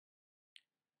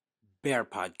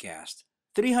BearPodcast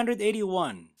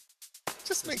 381.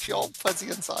 Just makes you all fuzzy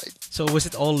inside. So was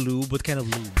it all lube? What kind of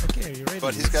lube? Okay, you're ready.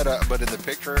 But but in the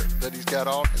picture that he's got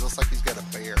on, it looks like he's got a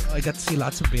bear. I got to see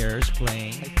lots of bears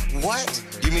playing. What?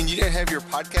 You mean you didn't have your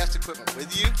podcast equipment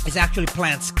with you? It's actually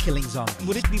plants killing zombies.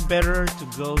 Would it be better to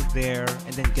go there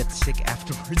and then get sick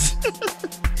afterwards?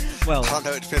 Well, I don't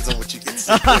know. It depends on what you get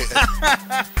sick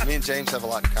with. Me and James have a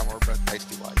lot in common. We're both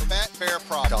pasty white. That bear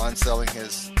problem. Don selling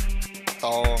his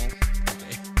thong.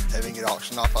 Having it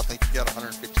auctioned off, I think he got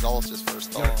 $150 just for his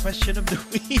thong. your question of the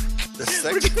week. The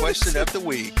second question of the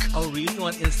week. Oh, really? You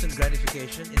want instant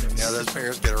gratification? Yeah, those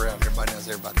bears get around. Everybody knows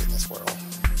everybody in this world.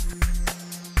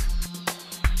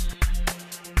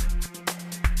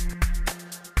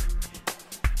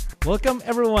 Welcome,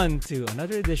 everyone, to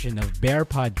another edition of Bear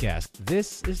Podcast.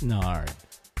 This is Nard.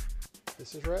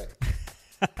 This is Ray.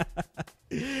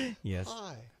 Yes.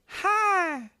 Hi.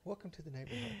 Hi. Welcome to the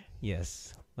neighborhood.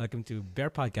 Yes. Welcome to Bear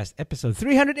Podcast episode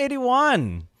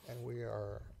 381. And we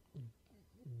are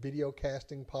video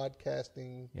casting,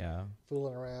 podcasting,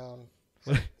 fooling around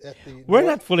at the We're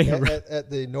not fooling around.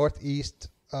 At the Northeast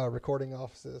recording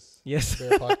offices. Yes.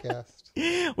 Bear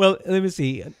Podcast. Well, let me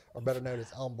see. Or better known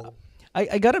as Humble.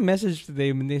 I got a message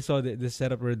today when they saw the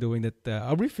setup we're doing that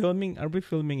are we filming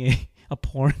a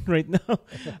porn right now?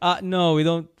 No, we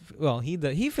don't. Well,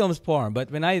 he films porn,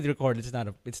 but when I record,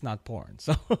 it's not porn.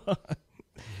 So,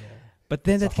 but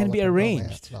then that can be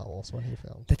arranged. Novels when he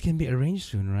filmed. That can be arranged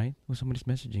soon, right? Oh, somebody's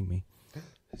messaging me.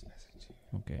 Who's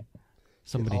messaging? Okay, Get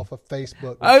somebody. off of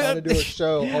Facebook. We're trying to do a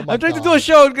show. Oh my I'm trying to God. do a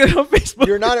show. Get on Facebook.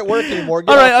 You're not at work anymore.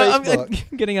 Get All right, off I'm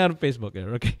Facebook. getting out of Facebook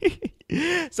there. Okay.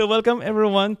 So welcome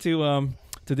everyone to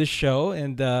this show,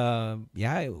 and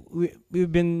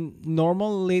we've been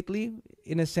normal lately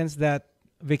in a sense that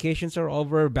vacations are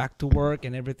over, back to work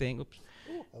and everything. Oops.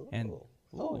 Hello. And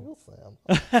Hello, Sam.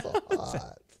 So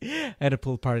hot. I had a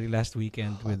pool party last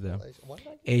weekend with Why did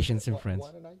I get Asians invited? and friends.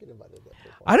 Why didn't I get invited to that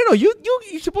pool party? I don't know.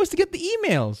 You're supposed to get the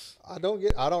emails. I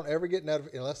don't ever get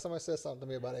notified unless somebody says something to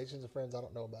me about Asians and friends. I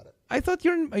don't know about it. I thought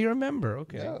you're a member.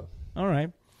 Okay. No. All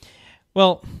right.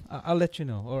 Well, I'll let you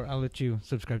know, or I'll let you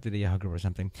subscribe to the Yahoo group or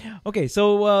something. Okay,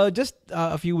 so just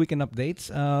a few weekend updates.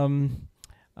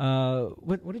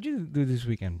 What did you do this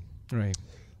weekend, Ray?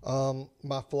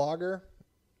 My flogger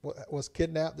was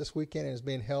kidnapped this weekend and is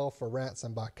being held for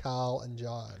ransom by Kyle and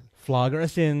John. Flogger,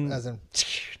 as in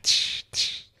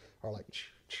or like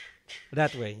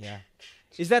that way, yeah.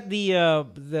 Is that the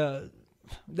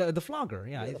flogger?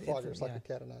 Yeah, the flogger. It's like a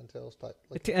cat o' nine tails type.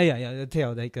 Like, the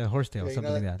tail, like a horse tail, you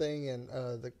something know like that. thing in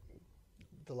the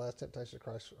Last Temptation of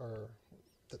Christ, or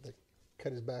that they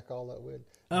cut his back all that wood.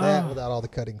 That without all the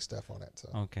cutting stuff on it. So.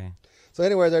 Okay. So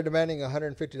anyway, they're demanding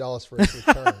 $150 for its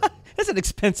return. That's an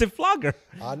expensive flogger.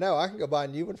 I know. I can go buy a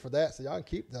new one for that, so y'all can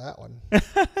keep that one.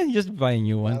 Just buy a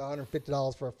new one.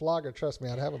 $150 for a flogger. Trust me,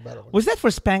 I'd have a better one. Was that for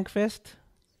Spankfest?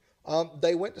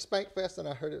 They went to Spankfest, and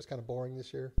I heard it was kind of boring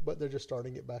this year, but they're just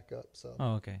starting it back up. So.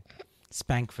 Oh, okay.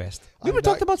 Spankfest. We were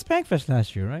talking about Spankfest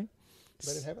last year, right?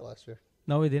 They didn't have it last year.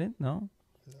 No, we didn't. No.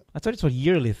 I thought it was a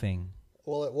yearly thing.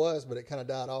 Well, it was, but it kind of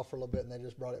died off for a little bit, and they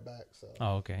just brought it back. So.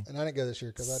 Oh, okay. And I didn't go this year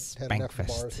because I had enough of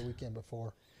bars the weekend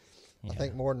before. Yeah. I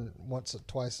think more than once or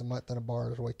twice a month in a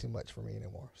bar is way too much for me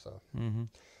anymore. So. Mm-hmm.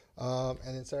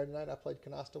 And then Saturday night I played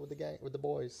canasta with the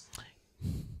boys.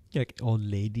 You're like old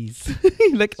ladies,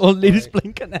 like old ladies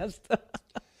playing canasta.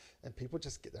 And people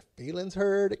just get their feelings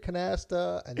hurt at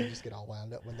canasta, and they just get all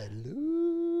wound up when they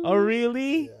lose. Oh,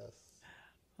 really? Yes.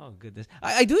 Oh, goodness.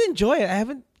 I do enjoy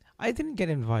it. I didn't get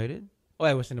invited. Oh,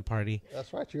 I was in a party.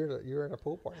 That's right. You were in a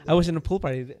pool party. I was in a pool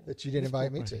party that you didn't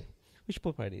invite me to. Which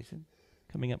pool party is it?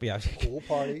 Coming up, yeah. Pool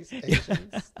parties,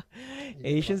 Asians.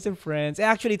 Asians and friends.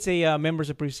 Actually, it's a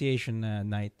members appreciation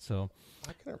night. So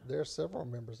there are several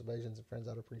members of Asians and friends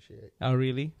I'd appreciate. Oh,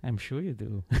 really? I'm sure you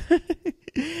do.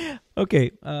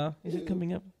 Okay. Is it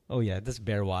coming up? Oh, yeah. That's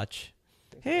Bear Watch.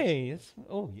 Hey.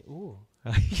 Ooh.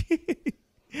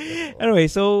 Anyway,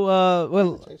 so,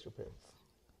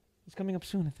 it's coming up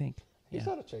soon, I think. He's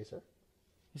not a chaser.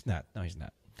 He's not. No, he's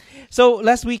not. So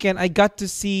last weekend, I got to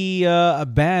see a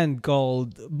band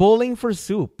called Bowling for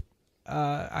Soup.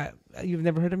 You've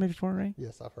never heard of them before, right?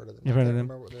 Yes, I've heard of them. You've heard of them?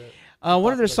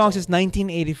 One of their songs is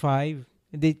 1985.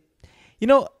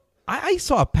 I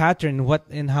saw a pattern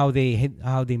in how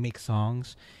they make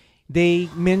songs. They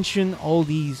mention all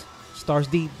these stars.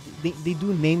 They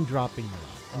do name dropping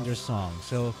in their songs.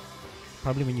 So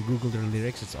probably when you Google their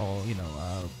lyrics, it's all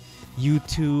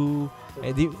U2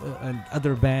 and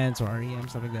other bands or REM,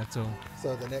 stuff like that. So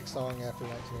the next song after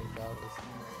 1985 is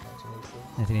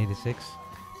 1986. 1986?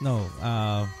 No.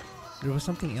 There was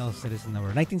something else that is in our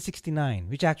 1969,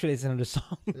 which actually is another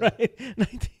song, right?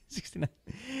 1969.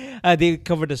 They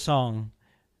covered the song.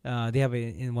 They have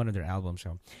it in one of their albums.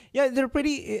 So yeah,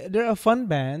 they're a fun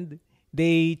band.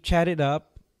 They chatted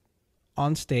up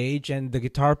on stage, and the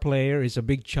guitar player is a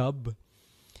big chub,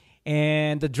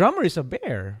 and the drummer is a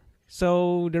bear.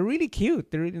 So they're really cute.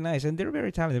 They're really nice, and they're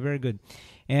very talented. They're very good.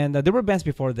 And there were bands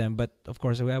before them, but of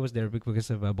course I was there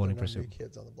because of Bowling for Soup. New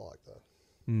kids on the block though.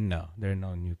 No, there are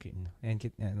no new kids.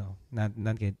 No, not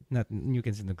new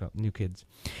kids in the club. New kids.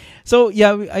 So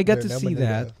yeah, I got to see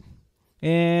that,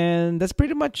 and that's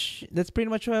pretty much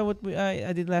what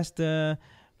I did last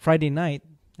Friday night,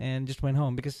 and just went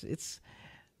home because it's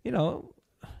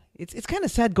kind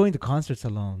of sad going to concerts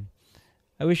alone.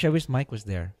 I wish Mike was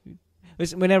there.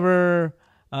 Whenever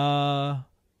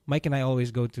Mike and I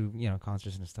always go to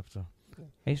concerts and stuff. So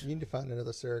you need to find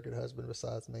another surrogate husband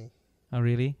besides me. Oh,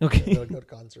 really? Okay. They'll go to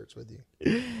concerts with you.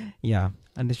 Yeah,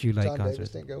 unless you like John concerts.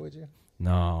 Davis didn't go with you?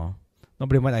 No.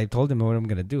 Nobody went. I told him what I'm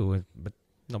going to do, but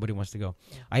nobody wants to go.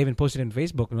 I even posted on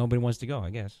Facebook. Nobody wants to go, I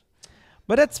guess.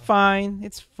 But that's fine.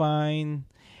 It's fine.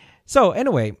 So,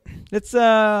 anyway, let's,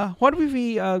 why don't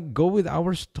we go with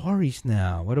our stories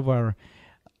now? What of our...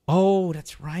 Oh,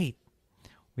 that's right.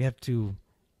 We have to...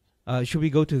 should we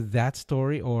go to that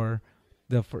story or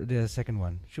the second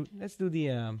one? Let's do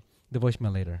the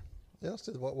voicemail later. Yeah, let's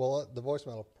do the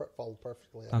voicemail will follow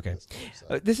perfectly. Okay. This,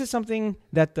 so. This is something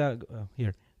that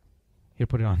here,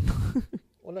 put it on.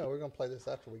 Well, no, we're gonna play this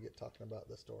after we get talking about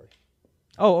the story.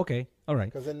 Oh, okay, all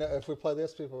right. Because then if we play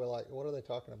this, people are like, "What are they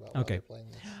talking about?" Okay. Playing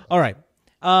this? All right.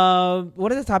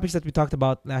 One of the topics that we talked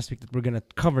about last week that we're gonna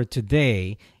cover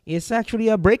today is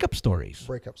actually breakup stories.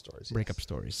 Breakup stories. Yes. Breakup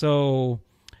stories. So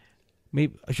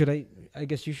maybe should I? I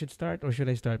guess you should start, or should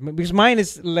I start? Because mine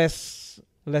is less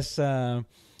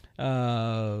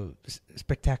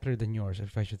spectacular than yours,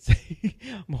 if I should say.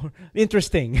 More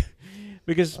interesting.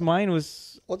 Because mine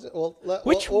was... Which one?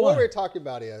 What we're talking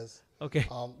about is... Okay.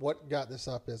 What got this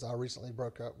up is I recently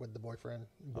broke up with the boyfriend,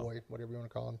 whatever you want to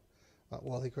call him.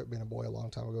 He quit being a boy a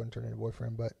long time ago and turned into a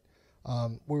boyfriend. But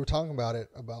we were talking about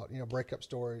breakup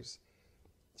stories,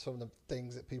 some of the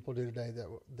things that people do today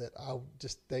that I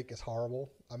just think is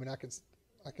horrible. I mean, I can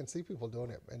see people doing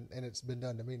it, and it's been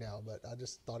done to me now, but I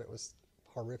just thought it was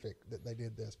horrific that they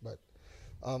did this. But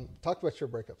talk about your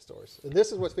breakup stories, and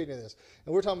this is what's feeding this.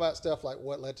 And we're talking about stuff like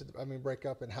what led to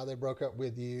breakup and how they broke up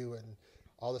with you and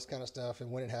all this kind of stuff,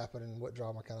 and when it happened and what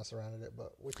drama kind of surrounded it.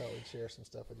 But we thought we'd share some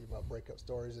stuff with you about breakup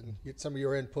stories and get some of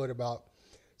your input about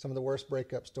some of the worst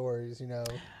breakup stories.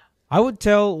 I would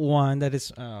tell one that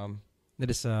is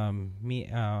me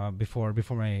before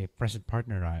my present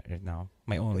partner right now,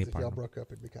 my only partner. If y'all broke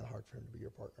up, it'd be kind of hard for him to be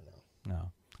your partner now.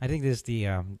 No. I think this is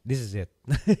it.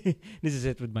 This is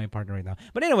it with my partner right now.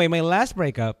 But anyway, my last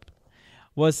breakup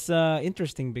was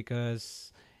interesting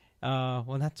because,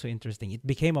 not so interesting. It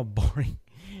became a boring.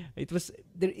 It was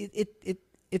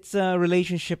it's a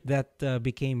relationship that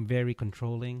became very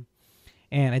controlling,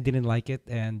 and I didn't like it,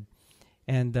 and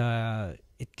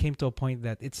it came to a point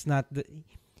that it's not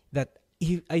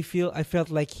I felt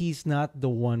like he's not the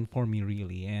one for me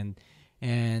really,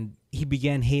 and he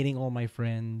began hating all my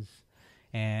friends.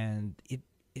 And it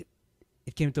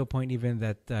came to a point even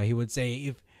that he would say,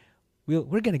 if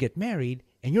we're gonna get married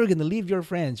and you're gonna leave your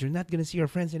friends, you're not gonna see your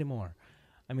friends anymore.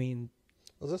 I mean,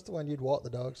 was this the one you'd walk the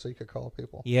dog so you could call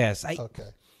people? Yes.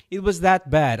 Okay. It was that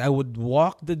bad. I would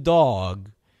walk the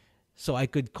dog so I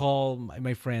could call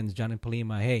my friends, John and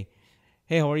Palima. Hey,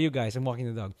 how are you guys? I'm walking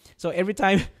the dog. So every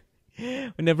time,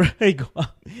 whenever I go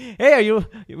out,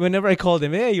 whenever I call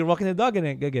them, hey, you're walking the dog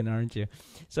again, aren't you?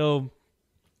 So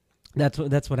that's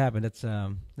what happened. That's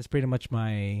pretty much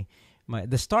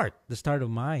the start of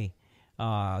my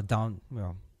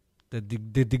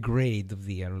the degrade of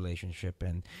the relationship,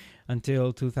 and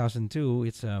until 2002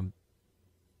 it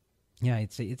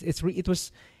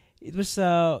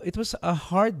was a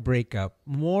hard breakup,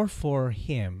 more for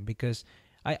him because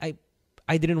I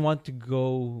didn't want to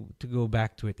go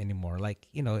back to it anymore. Like,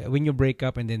 when you break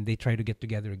up and then they try to get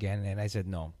together again, and I said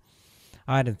no,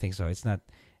 I don't think so. It's not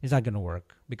going to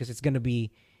work because it's going to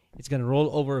roll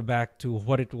over back to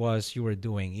what it was you were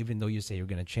doing, even though you say you're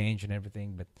going to change and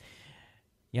everything. But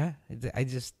yeah, it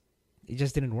just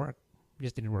didn't work. It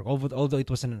just didn't work. Although it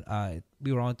wasn't,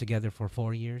 we were on together for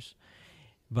 4 years,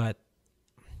 but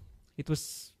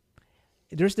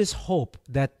there's this hope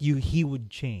that he would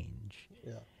change.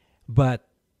 Yeah. But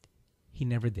he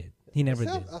never did. He never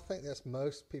did. I think that's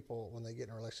most people when they get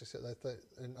in a relationship.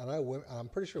 And I know I'm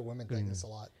pretty sure women think this a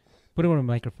lot. Put it on a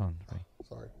microphone. Right?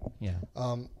 Sorry. Yeah.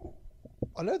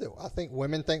 I think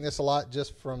women think this a lot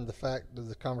just from the fact of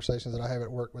the conversations that I have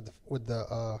at work with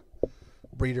the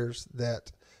breeders,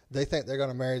 that they think they're going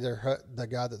to marry the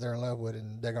guy that they're in love with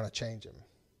and they're going to change him.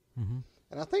 Mm-hmm.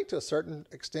 And I think to a certain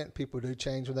extent people do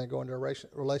change when they go into a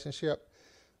relationship.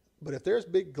 But if there's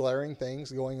big glaring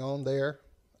things going on there,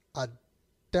 I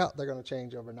doubt they're going to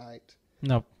change overnight.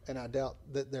 Nope. And I doubt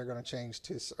that they're going to change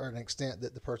to an extent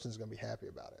that the person's going to be happy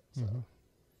about it. So. Mm-hmm.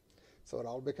 So it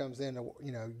all becomes then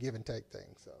a give and take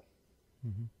thing. So,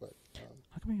 Mm-hmm. but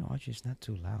How come your audio is not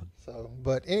too loud? so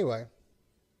but anyway,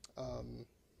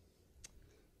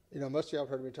 most of y'all have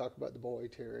heard me talk about the boy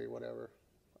Terry, whatever.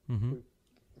 Mm-hmm.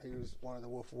 He was one of the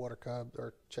Wolf of Water Cub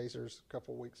or chasers a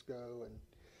couple of weeks ago,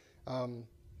 and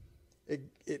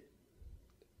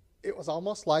it was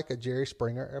almost like a Jerry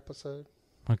Springer episode.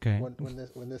 Okay.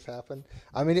 When this happened,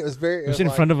 I mean, it was very. Was it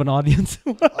in front of an audience?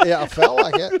 Yeah, I felt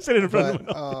like it. Was it in front of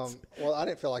but, an audience? Well, I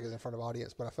didn't feel like it was in front of an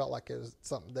audience, but I felt like it was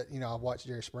something that I watched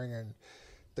Jerry Springer and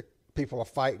the people are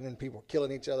fighting and people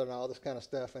killing each other and all this kind of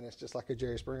stuff, and it's just like a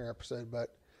Jerry Springer episode.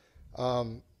 But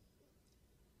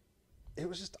it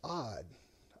was just odd.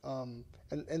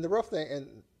 And the rough thing,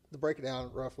 and to break it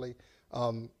down roughly,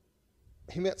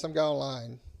 he met some guy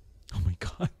online. Oh my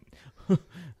God.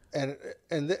 And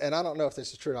I don't know if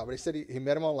this is true or not, but he said he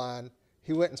met him online.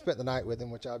 He went and spent the night with him,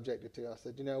 which I objected to. I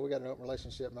said, we got an open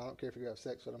relationship, and I don't care if you have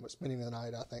sex with him, but spending the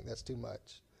night, I think that's too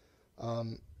much.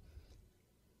 And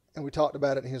we talked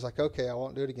about it, and he was like, okay, I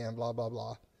won't do it again, blah, blah,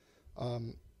 blah.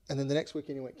 And then the next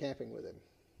weekend, he went camping with him.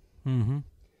 Mm-hmm.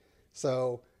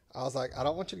 So I was like, I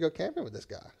don't want you to go camping with this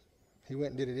guy. He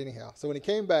went and did it anyhow. So when he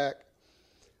came back,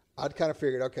 I'd kind of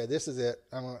figured, okay, this is it.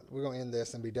 We're going to end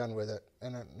this and be done with it.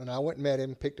 And I went and met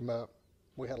him, picked him up.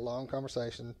 We had a long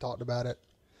conversation, talked about it.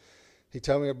 He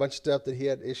told me a bunch of stuff that he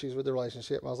had issues with the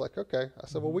relationship. And I was like, okay. I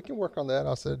said, well, we can work on that.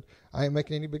 I said, I ain't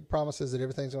making any big promises that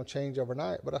everything's going to change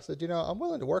overnight. But I said, I'm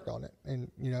willing to work on it.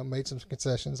 And, made some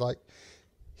concessions. Like,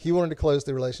 he wanted to close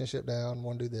the relationship down,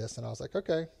 want to do this. And I was like,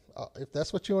 okay, if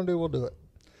that's what you want to do, we'll do it.